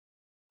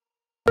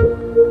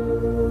Hi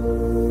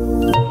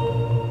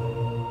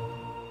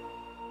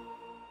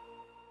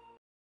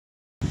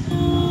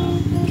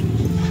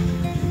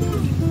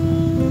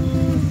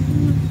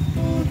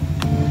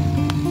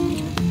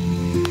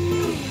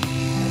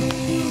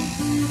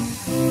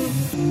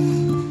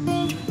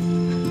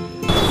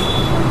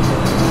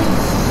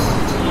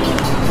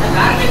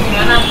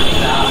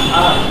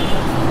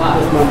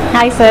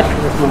sir.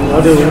 Yes, ma'am.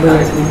 What do you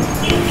like?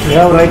 We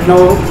have right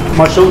now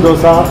mushroom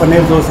dosa,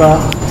 paneer dosa,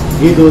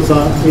 ghee dosa,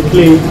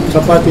 idli,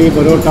 chapati,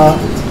 parota.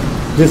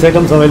 These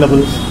items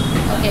available.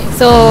 Okay.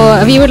 So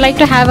we would like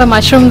to have a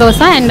mushroom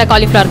dosa and a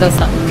cauliflower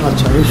dosa.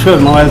 Acha, sure.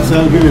 Now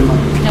I'll give you,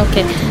 ma'am.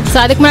 Okay. So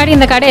அதுக்கு முன்னாடி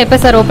இந்த கடை எப்போ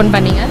sir open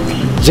பண்ணீங்க?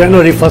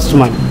 January 1st,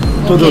 ma'am.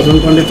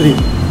 2023.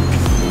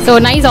 So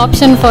nice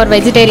option for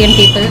vegetarian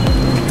people.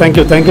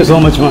 Thank you so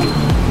much, ma'am.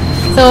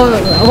 So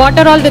what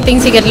are all the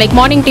things you get? Like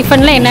morning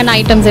tiffin la enna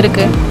items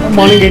irukku?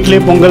 Morning idli,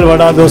 pongal,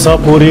 vada, dosa,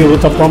 puri,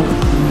 uttappam.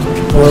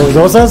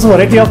 Dosas,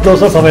 variety of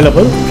dosas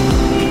available.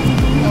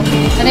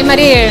 அதே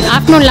மாதிரி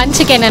afternoon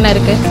lunch-க்கு என்னென்ன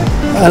இருக்கு?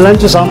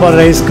 Lunch sambar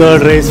rice,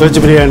 curd rice, veg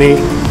biryani,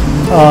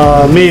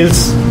 meals,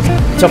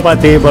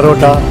 chapati,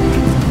 parota.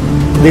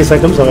 These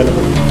items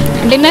available.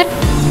 Dinner?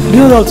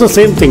 Dinner also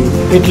same thing.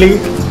 Idli,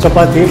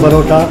 chapati,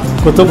 parota,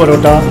 kuttu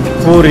parota,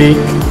 puri.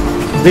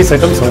 These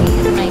items available.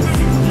 Nice.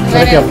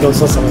 Variety of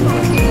dosas available.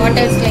 What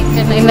else like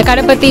இந்த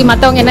கடை பத்தி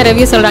மத்தவங்க என்ன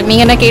review சொல்றாங்க?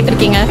 நீங்க என்ன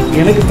கேட்டிருக்கீங்க?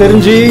 எனக்கு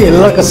தெரிஞ்சு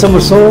எல்லா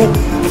கஸ்டமர்ஸும்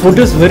ஃபுட்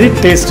இஸ் வெரி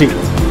டேஸ்டி.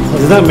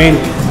 அதுதான் main.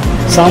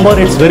 Sambar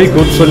it's very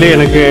good சொல்லி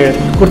எனக்கு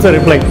கொடுத்த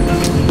ரிப்ளை.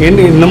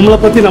 நம்மளை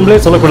பற்றி நம்மளே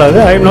சொல்லக்கூடாது.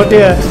 I am not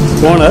a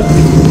owner.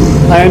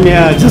 I am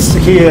just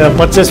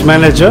purchase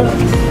manager.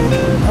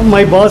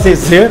 My boss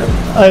is here.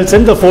 I will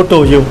send the photo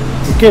you.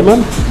 Okay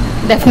ma'am?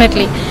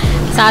 Definitely.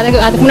 So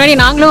அதுக்கு முன்னாடி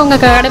நாங்களும்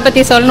உங்கள் கடை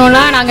பற்றி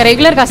சொல்லணுன்னா நாங்கள்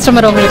ரெகுலர்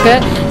கஸ்டமர் உங்களுக்கு.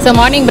 ஸோ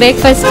மார்னிங்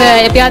பிரேக்ஃபாஸ்ட்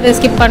எப்பயாவது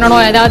ஸ்கிப்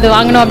பண்ணணும், ஏதாவது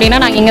வாங்கணும் அப்படின்னா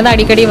நாங்கள் இங்கே தான்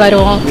அடிக்கடி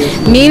வருவோம்.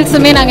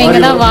 மீல்ஸுமே நாங்கள்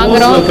இங்கே தான்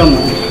வாங்குகிறோம்.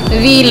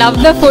 We love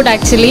the food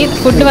actually.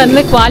 Food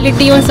வந்து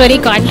குவாலிட்டியும் சரி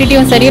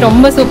குவான்டிட்டியும் சரி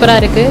ரொம்ப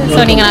சூப்பராக இருக்குது. ஸோ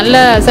நீங்கள் நல்ல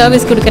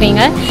சர்வீஸ்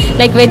கொடுக்குறீங்க.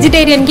 லைக்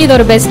வெஜிடேரியனுக்கு இது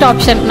ஒரு பெஸ்ட்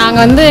ஆப்ஷன்.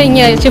 நாங்கள் வந்து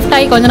இங்கே ஷிஃப்ட்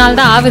ஆகி கொஞ்ச நாள்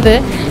தான் ஆகுது.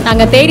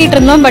 நாங்கள் தேடிட்டு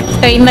இருந்தோம். பட்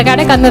இந்த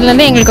கடைக்கு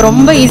வந்ததுலேருந்து எங்களுக்கு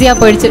ரொம்ப ஈஸியாக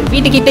போயிடுச்சு.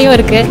 வீட்டுக்கிட்டேயும்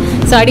இருக்குது.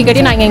 ஸோ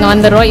அடிக்கடி நாங்கள் இங்கே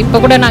வந்துடுறோம். இப்போ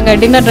கூட நாங்கள்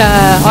டின்னர்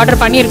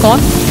ஆர்டர் பண்ணியிருக்கோம்.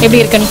 எப்படி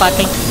இருக்குன்னு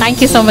பார்க்கலாம்.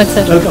 Thank you so much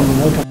sir.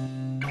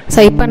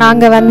 So இப்போ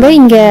நாங்கள் வந்து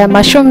இங்கே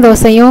மஷ்ரூம்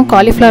தோசையும்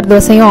காலிஃப்ளவர்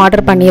தோசையும்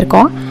ஆர்டர்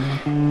பண்ணியிருக்கோம்.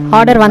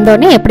 ஆர்டர்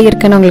வந்தோடனே எப்படி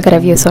இருக்குன்னு உங்களுக்கு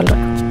ரிவ்யூ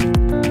சொல்கிறேன்.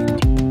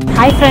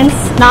 ஹாய்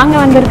ஃப்ரெண்ட்ஸ்,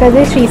 நாங்கள் வந்திருக்கிறது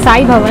ஸ்ரீ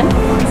சாய் பவன்.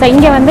 ஸோ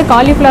இங்கே வந்து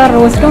காலிஃப்ளவர்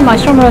ரோஸ்ட்டும்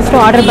மஷ்ரூம்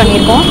ரோஸ்ட்டும் ஆர்டர்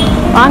பண்ணியிருக்கோம்.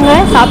 வாங்க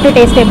சாப்பிட்டு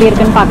டேஸ்ட் எப்படி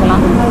இருக்குன்னு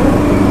பார்க்கலாம்.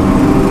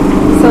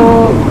 ஸோ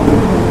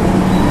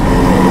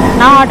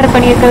நான் ஆர்டர்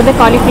பண்ணியிருக்கிறது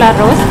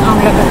காலிஃப்ளவர் ரோஸ்ட்.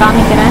 அவங்களுக்கு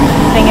காமிக்கிறேன்.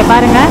 இங்கே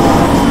பாருங்கள்,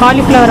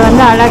 காலிஃப்ளவர்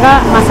வந்து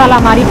அழகாக மசாலா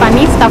மாதிரி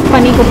பண்ணி ஸ்டஃப்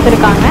பண்ணி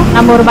கொடுத்துருக்காங்க.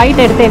 நம்ம ஒரு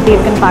பைட் எடுத்து எப்படி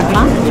இருக்குன்னு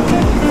பார்க்கலாம்.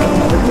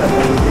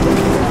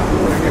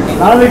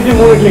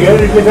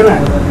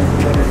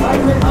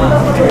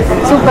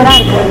 சூப்பராக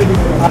இருக்குது.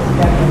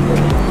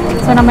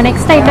 ஸோ நம்ம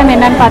நெக்ஸ்ட் ஐட்டம்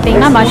என்னன்னு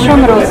பார்த்தீங்கன்னா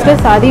மஷ்ரூம் ரோஸ்ட்டு.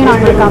 ஸோ அதையும் நான்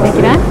உங்களுக்கு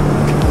காமிக்கிறேன்.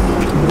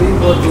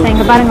 ஸோ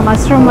இங்கே பாருங்கள்,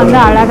 மஷ்ரூம் வந்து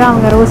அழகாக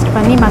அவங்க ரோஸ்ட்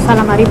பண்ணி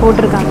மசாலா மாதிரி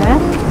போட்டிருக்காங்க.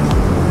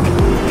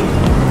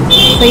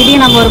 ஸோ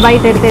இதையும் நம்ம ஒரு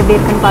பைட் எடுத்து எப்படி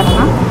இருக்குன்னு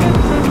பார்க்கலாம்.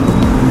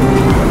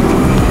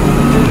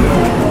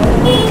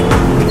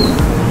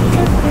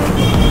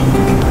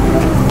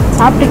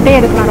 சாப்பிட்டுட்டே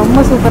இருக்கலாம், ரொம்ப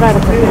சூப்பராக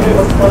இருக்குது.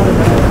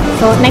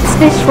 So next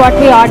dish what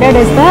we ordered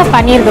is the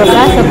paneer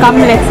dosa. So come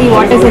let's see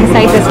what is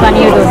inside this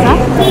paneer dosa.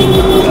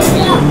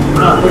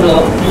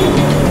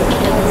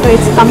 So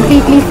it's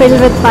completely filled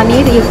with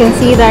paneer. You can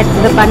see that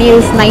the paneer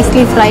is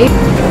nicely fried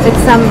with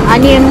some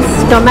onions,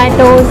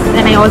 tomatoes,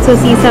 and I also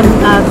see some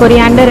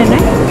coriander in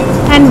it,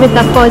 and with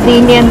of course the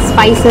Indian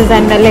spices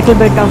and a little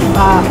bit of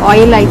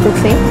oil, I could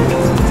say.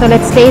 So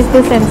let's taste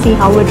this and see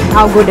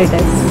how good it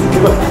is.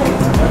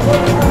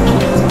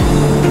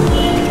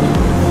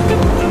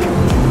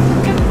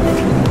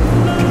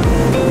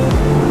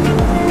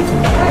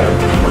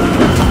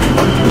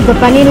 The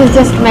paneer is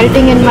just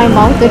melting in my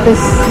mouth. It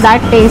is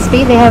that tasty.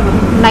 They have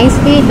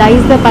nicely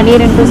diced the paneer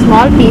into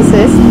small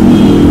pieces,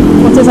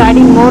 which is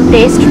adding more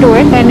taste to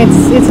it, and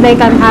it's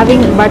like I'm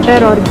having butter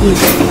or ghee.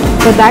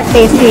 So that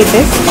tasty it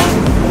is.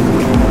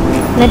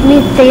 Let me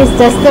taste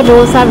just the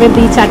dosa with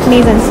the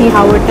chutneys and see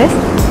how it is.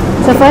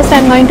 So first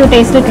I'm going to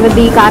taste it with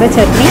the kara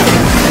chutney.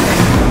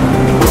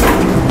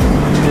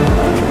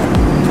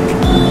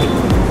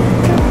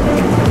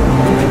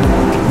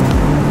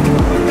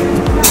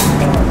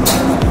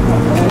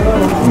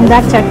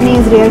 That chutney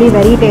is really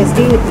very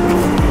tasty.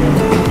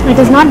 It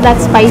is not that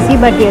spicy,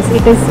 but yes,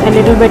 it is a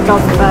little bit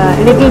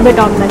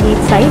on the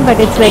heat side,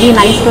 but it's very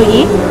nice to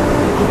eat.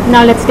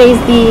 Now let's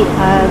taste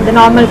the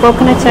normal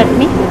coconut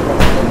chutney.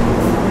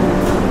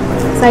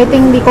 So I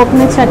think the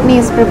coconut chutney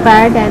is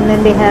prepared, and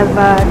then they have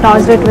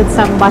tossed it with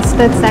some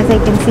mustards, as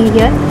I can see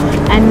here,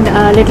 and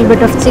a little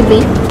bit of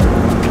chili.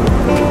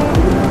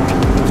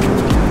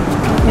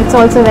 It's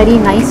also very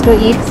nice to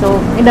eat, so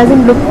it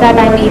doesn't look that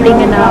I'm eating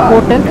in a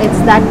hotel.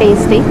 It's that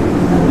tasty.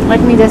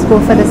 Let me just go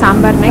for the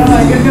sambar next.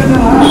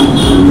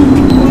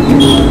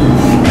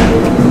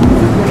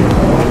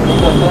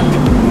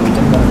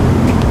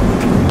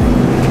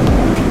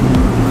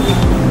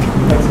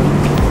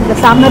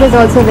 sambar is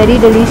also very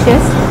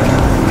delicious.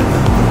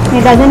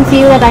 It doesn't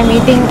feel that I'm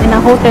eating in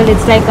a hotel.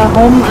 It's like a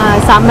home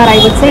sambar, I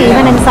would say.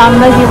 Even in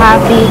sambars you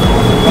have the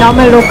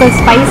normal local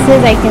spices.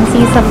 I can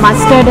see some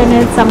mustard in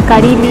it, some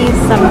curry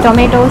leaves, some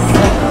tomatoes.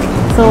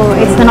 So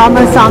it's the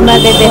normal sambar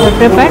that they have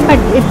prepared, but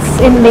it's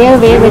in their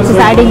way, which is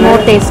adding more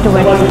taste to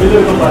it.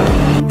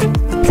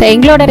 So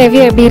எங்களோட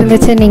review எப்படி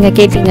இருந்துச்சுன்னு நீங்கள்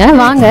கேட்டீங்க.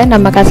 வாங்க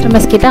நம்ம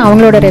customers கிட்ட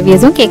அவங்களோட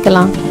ரிவ்யூஸும்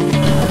கேட்கலாம்.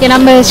 ஓகே,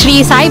 நம்ம ஸ்ரீ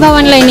சாய்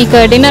பவனில் இன்றைக்கி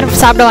டின்னர்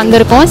சாப்பிட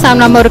வந்திருக்கோம். ஸோ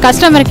நம்ம ஒரு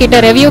கஸ்டமர் கிட்ட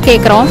ரிவ்யூ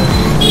கேட்குறோம்.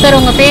 சார்,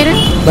 உங்கள் பேர்?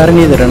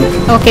 பரணிதரன்.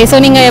 ஓகே, ஸோ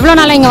நீங்கள் எவ்வளோ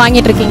நாளாக இங்கே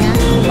வாங்கிட்டு இருக்கீங்க?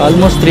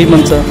 Almost 3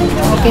 months.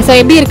 ஓகே, ஸோ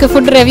எப்படி இருக்குது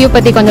ஃபுட் ரிவ்யூ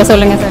பற்றி கொஞ்சம்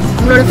சொல்லுங்கள் சார்.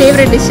 உங்களோட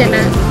ஃபேவரட் டிஷ் என்ன?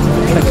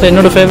 ஆக்சுவலாக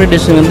என்னோடய ஃபேவரட்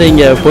டிஷ் வந்து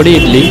இங்கே பொடி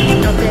இட்லி.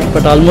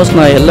 பட் ஆல்மோஸ்ட்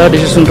நான் எல்லா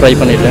டிஷ்ஷஸும் ட்ரை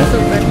பண்ணிட்டேன்.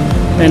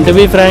 அண்ட் டு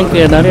பி ஃப்ரேங்க்,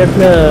 நிறைய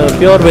இடத்துல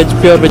பியூர்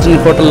வெஜ்னு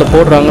ஹோட்டலில்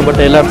போடுறாங்க,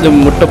 பட் எல்லா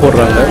இடத்துலையும் முட்டை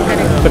போடுறாங்க.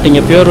 பட்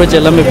இங்கே பியூர் வெஜ்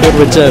எல்லாமே பியூர்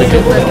வெஜ்ஜாக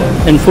இருக்குது.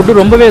 அண்ட் ஃபுட்டு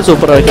ரொம்பவே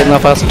சூப்பராக இருக்குது.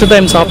 நான் ஃபஸ்ட்டு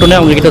டைம் சாப்பிட்டோன்னே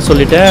அவங்கக்கிட்ட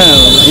சொல்லிட்டேன்,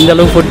 இந்த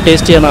அளவுக்கு ஃபுட்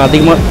டேஸ்டியாக நான்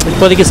அதிகமாக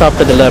இப்போதைக்கு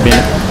சாப்பிட்டதில்லை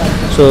அப்படின்னு.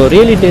 So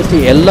really tasty.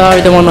 எல்லா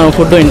விதமான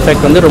ஃபுட்டும்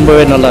இன்ஃபேக்ட் வந்து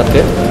ரொம்பவே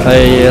நல்லாயிருக்கு. ஐ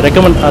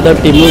ரெக்கமெண்ட்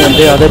அதர் டீமும்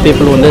வந்து அதர்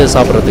பீப்புள் வந்து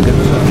சாப்பிட்றதுக்கு.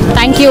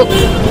 தேங்க்யூ.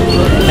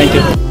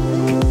 தேங்க்யூ.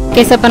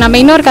 ஓகே சார், இப்போ நம்ம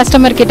இன்னொரு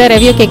கஸ்டமர் கிட்ட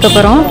ரிவ்யூ கேட்க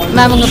போகிறோம்.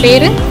 மேம், உங்கள்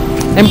பேர்?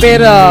 என்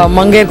பேர்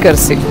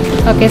மங்கேற்கரசி.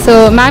 ஓகே, ஸோ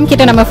மேம்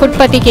கிட்ட நம்ம ஃபுட்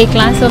பற்றி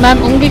கேட்கலாம். ஸோ மேம்,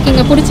 உங்களுக்கு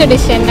இங்கே பிடிச்ச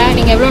டிஷ் என்ன?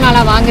 நீங்கள் எவ்வளோ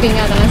நாளாக வாங்குறீங்க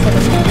அதெல்லாம்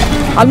சொல்லுங்கள்.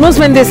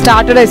 Almost when they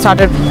started I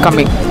started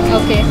coming.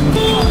 Okay.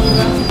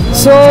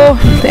 So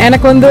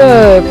எனக்கு வந்து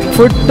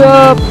food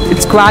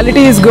it's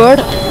quality is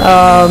good.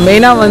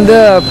 மெயினாக வந்து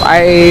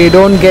I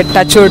don't get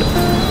touched.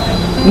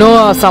 No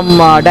some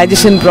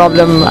digestion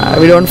problem,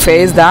 we don't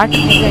face that.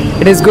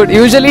 It is good.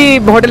 Usually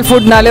hotel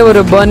food naale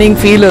oru burning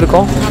feel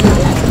irukum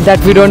that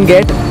we don't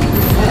get.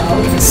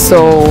 So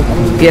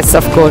yes,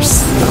 of course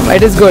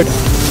it is good,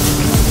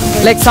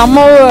 like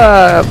somehow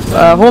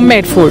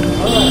homemade food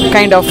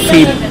kind of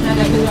feel.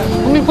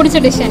 உங்களுக்கு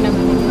பிடிச்ச dish என்ன?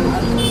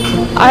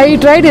 I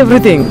tried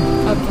everything.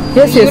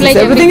 Okay. Yes,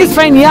 like everything is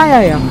fine.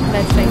 Yeah.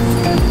 That's nice.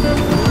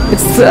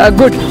 It's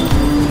good.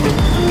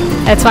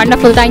 That's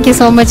wonderful. Thank you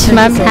so much,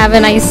 ma'am. Have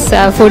a nice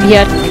food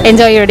here.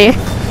 Enjoy your day.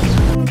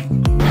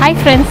 Hi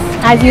friends,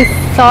 as you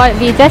saw,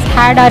 we just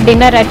had our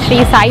dinner at Sri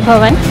Sai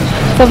Bhavan.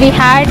 So we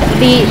had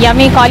the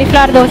yummy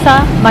cauliflower dosa,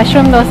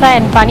 mushroom dosa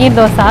and paneer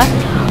dosa.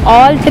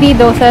 All 3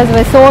 dosas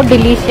were so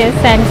delicious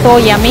and so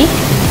yummy.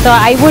 So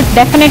I would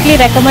definitely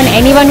recommend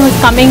anyone who's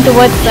coming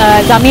towards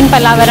Zamin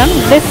Pallavaram.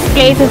 This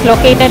place is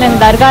located in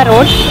Dargah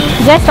Road,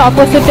 just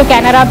opposite to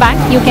Canara Bank.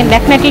 You can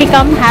definitely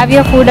come, have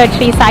your food at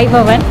Sri Sai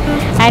Bhavan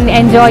and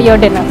enjoy your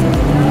dinner.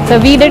 So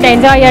we did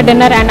enjoy your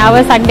dinner, and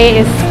our Sunday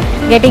is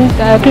getting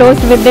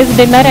closed with this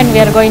dinner, and we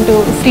are going to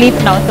sleep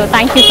now. So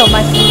thank you so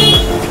much.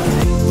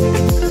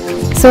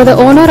 So the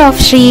owner of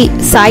Sri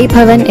Sai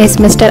Bhavan is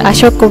Mr.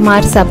 Ashok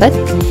Kumar Sabat.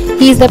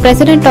 He is the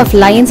president of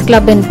Lions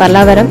Club in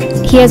Pallavaram.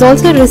 He has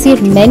also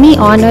received many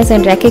honors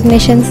and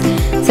recognitions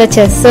such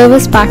as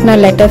Service Partner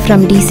Letter from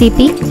DCP,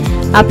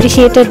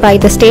 appreciated by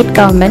the state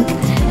government,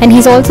 and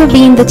he's also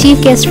been the chief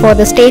guest for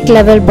the state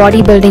level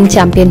bodybuilding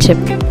championship.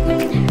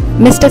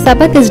 Mr.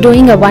 Sabat is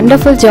doing a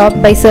wonderful job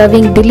by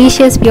serving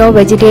delicious pure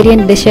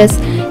vegetarian dishes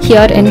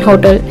here in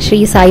Hotel Sri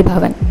Sai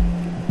Bhavan.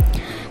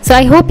 So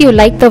I hope you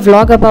liked the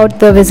vlog about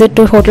the visit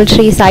to Hotel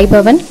Sri Sai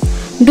Bhavan.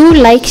 Do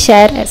like,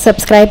 share,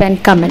 subscribe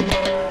and comment.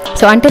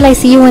 So until I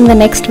see you in the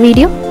next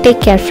video, take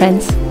care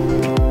friends.